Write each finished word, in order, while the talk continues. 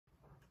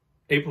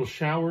April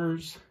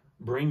showers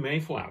bring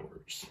May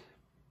flowers.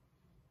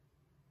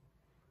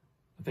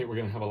 I think we're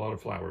going to have a lot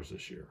of flowers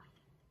this year.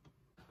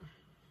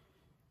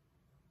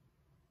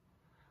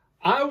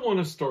 I want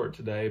to start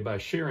today by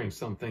sharing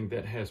something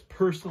that has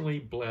personally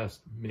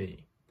blessed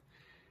me.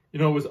 You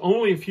know, it was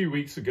only a few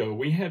weeks ago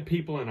we had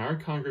people in our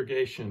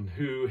congregation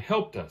who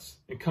helped us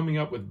in coming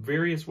up with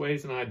various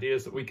ways and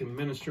ideas that we can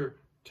minister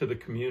to the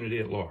community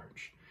at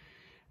large.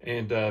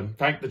 And in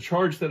fact, the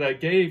charge that I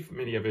gave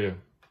many of you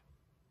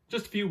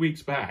just a few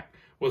weeks back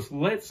was,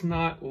 let's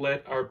not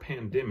let our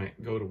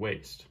pandemic go to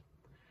waste.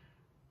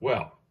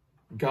 Well,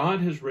 God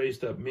has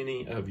raised up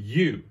many of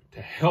you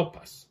to help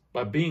us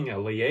by being a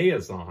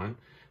liaison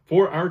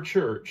for our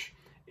church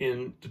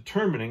in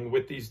determining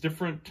with these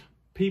different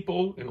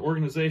people and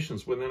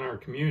organizations within our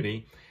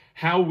community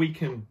how we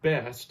can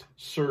best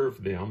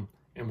serve them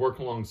and work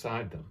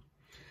alongside them.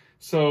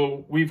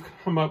 So we've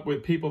come up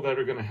with people that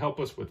are going to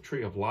help us with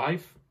Tree of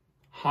Life,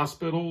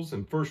 hospitals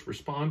and first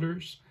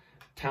responders,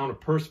 Town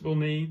of Percival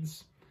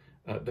needs,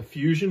 the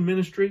Fusion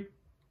Ministry.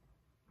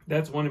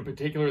 That's one in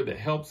particular that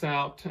helps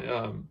out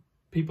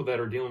people that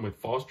are dealing with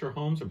foster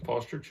homes and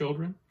foster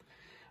children.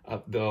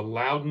 The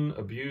Loudon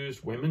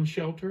Abused Women's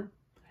Shelter,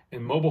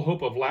 and Mobile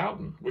Hope of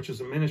Loudon, which is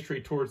a ministry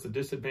towards the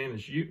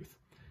disadvantaged youth.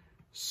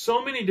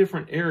 So many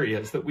different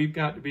areas that we've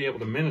got to be able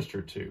to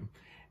minister to.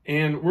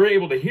 And we're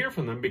able to hear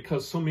from them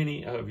because so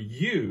many of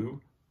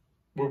you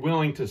were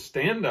willing to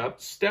stand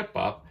up, step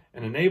up,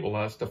 and enable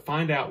us to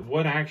find out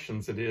what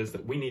actions it is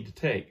that we need to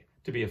take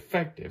to be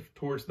effective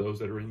towards those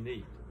that are in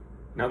need.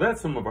 Now that's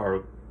some of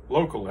our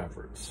local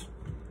efforts.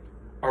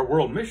 Our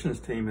World Missions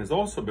team has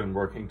also been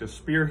working to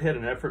spearhead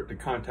an effort to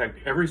contact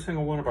every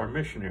single one of our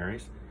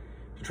missionaries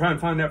to try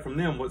and find out from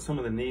them what some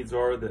of the needs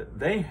are that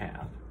they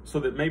have, so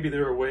that maybe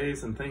there are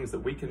ways and things that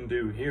we can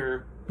do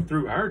here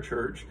through our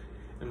church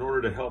in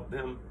order to help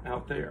them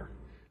out there.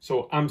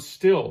 So I'm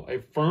still a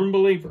firm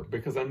believer,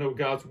 because I know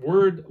God's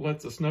word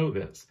lets us know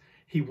this.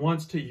 He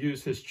wants to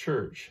use his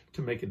church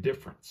to make a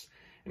difference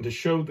and to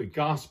show the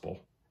gospel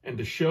and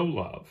to show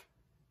love,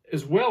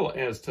 as well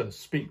as to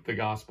speak the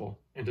gospel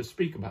and to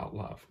speak about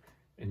love.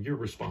 And you're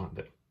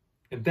responding.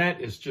 And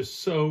that is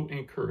just so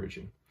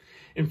encouraging.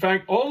 In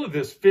fact, all of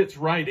this fits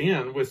right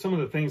in with some of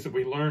the things that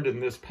we learned in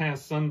this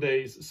past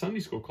Sunday's Sunday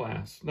school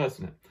class,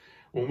 doesn't it?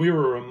 When we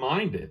were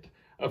reminded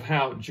of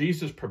how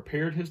Jesus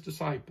prepared his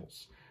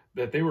disciples,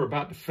 that they were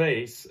about to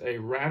face a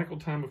radical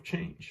time of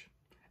change.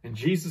 And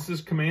Jesus'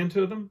 command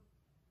to them,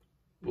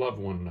 love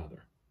one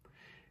another.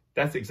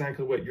 That's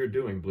exactly what you're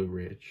doing, Blue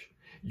Ridge.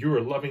 You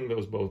are loving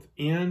those both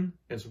in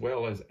as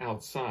well as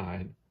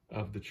outside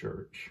of the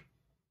church.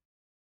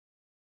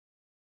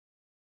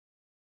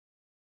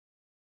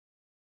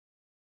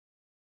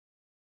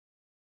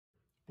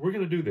 We're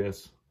going to do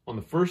this on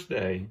the first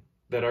day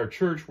that our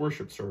church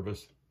worship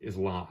service is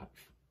live.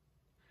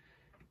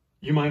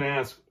 You might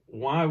ask,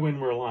 why when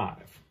we're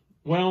live?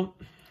 Well,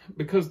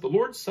 because the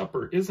Lord's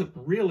Supper isn't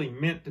really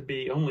meant to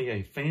be only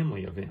a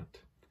family event.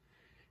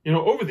 You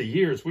know, over the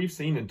years, we've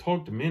seen and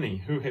talked to many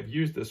who have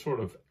used this sort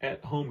of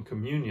at-home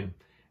communion,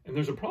 and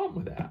there's a problem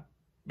with that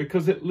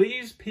because it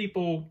leaves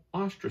people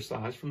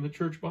ostracized from the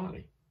church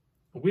body.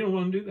 We don't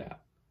want to do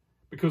that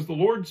because the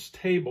Lord's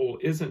table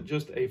isn't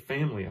just a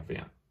family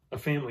event. A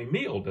family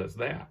meal does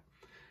that.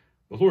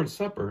 The Lord's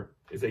Supper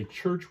is a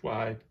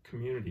church-wide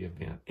community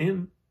event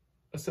and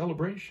a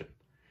celebration.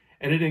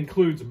 And it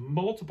includes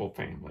multiple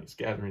families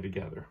gathering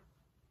together.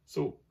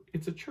 So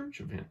it's a church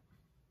event.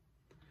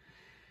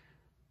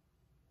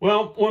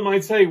 Well, one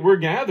might say we're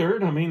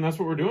gathered. I mean, that's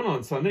what we're doing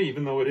on Sunday,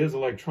 even though it is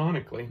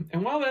electronically.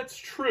 And while that's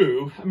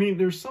true, I mean,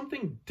 there's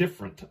something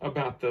different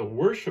about the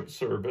worship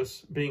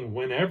service being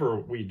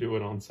whenever we do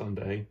it on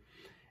Sunday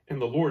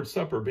and the Lord's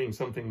Supper being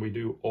something we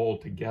do all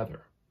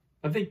together.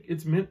 I think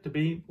it's meant to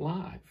be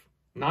live,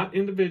 not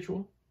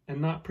individual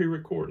and not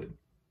pre-recorded,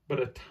 but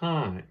a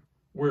time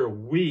where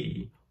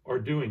we are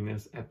doing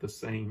this at the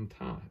same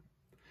time.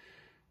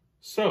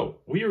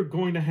 So we are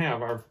going to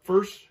have our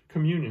first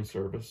communion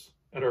service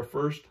at our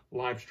first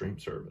live stream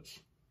service.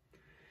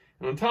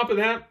 And on top of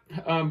that,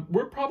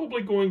 we're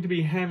probably going to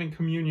be having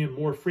communion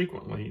more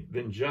frequently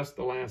than just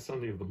the last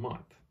Sunday of the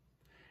month.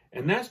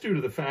 And that's due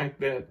to the fact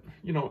that,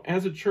 you know,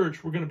 as a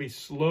church, we're going to be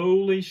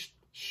slowly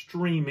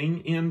streaming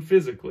in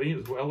physically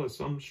as well as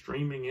some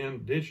streaming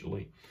in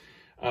digitally.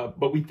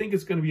 But we think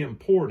it's going to be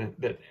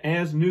important that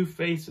as new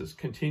faces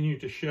continue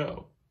to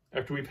show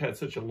after we've had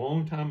such a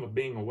long time of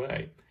being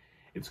away,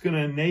 it's going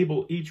to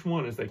enable each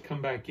one as they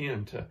come back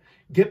in to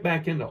get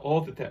back into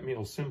all that that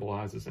meal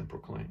symbolizes and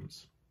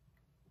proclaims.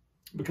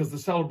 Because the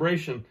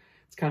celebration,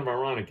 it's kind of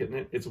ironic, isn't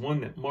it? It's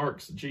one that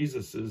marks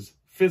Jesus's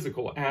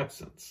physical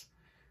absence,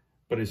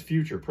 but his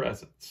future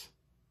presence.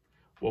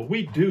 Well,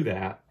 we do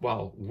that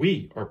while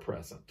we are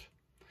present.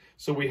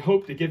 So we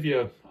hope to give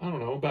you, I don't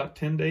know, about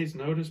 10 days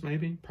notice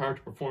maybe prior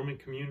to performing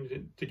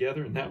communion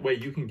together. And that way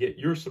you can get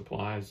your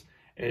supplies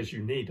as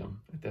you need them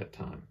at that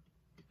time.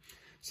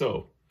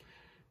 So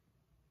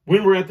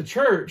When we're at the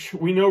church,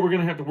 we know we're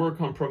going to have to work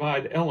on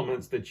provide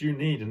elements that you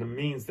need and the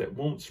means that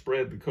won't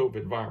spread the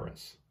COVID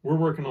virus. We're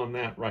working on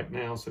that right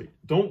now, so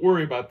don't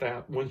worry about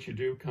that. Once you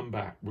do come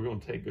back, we're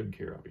going to take good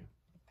care of you.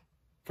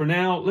 For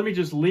now, let me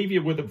just leave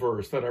you with a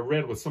verse that I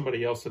read with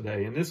somebody else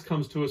today, and this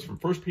comes to us from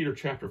 1 Peter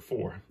chapter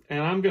 4.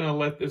 And I'm going to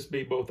let this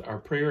be both our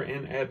prayer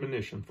and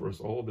admonition for us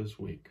all this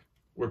week,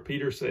 where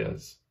Peter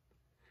says,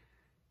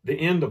 "The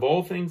end of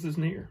all things is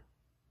near.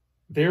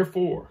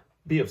 Therefore,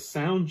 be of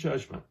sound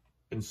judgment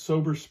and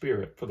sober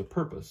spirit for the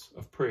purpose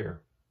of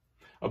prayer.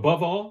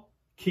 Above all,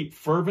 keep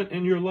fervent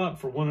in your love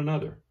for one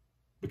another,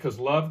 because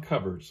love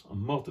covers a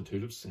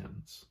multitude of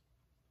sins.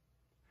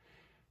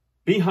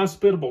 Be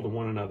hospitable to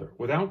one another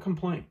without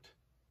complaint.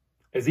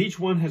 As each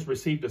one has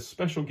received a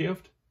special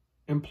gift,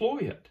 employ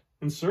it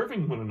in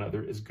serving one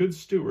another as good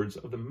stewards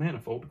of the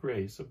manifold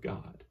grace of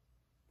God.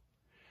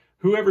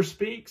 Whoever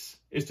speaks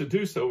is to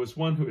do so as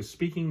one who is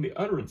speaking the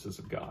utterances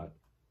of God.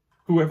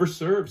 Whoever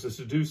serves is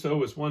to do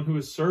so as one who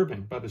is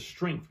serving by the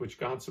strength which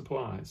God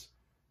supplies,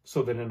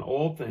 so that in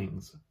all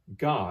things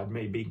God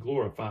may be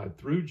glorified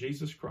through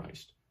Jesus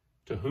Christ,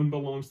 to whom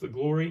belongs the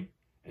glory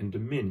and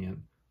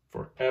dominion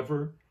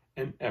forever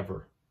and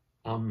ever.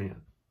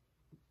 Amen."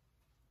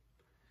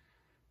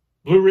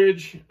 Blue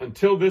Ridge,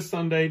 until this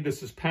Sunday,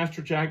 this is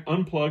Pastor Jack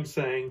Unplugged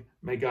saying,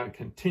 may God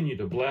continue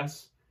to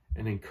bless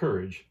and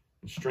encourage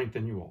and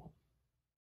strengthen you all.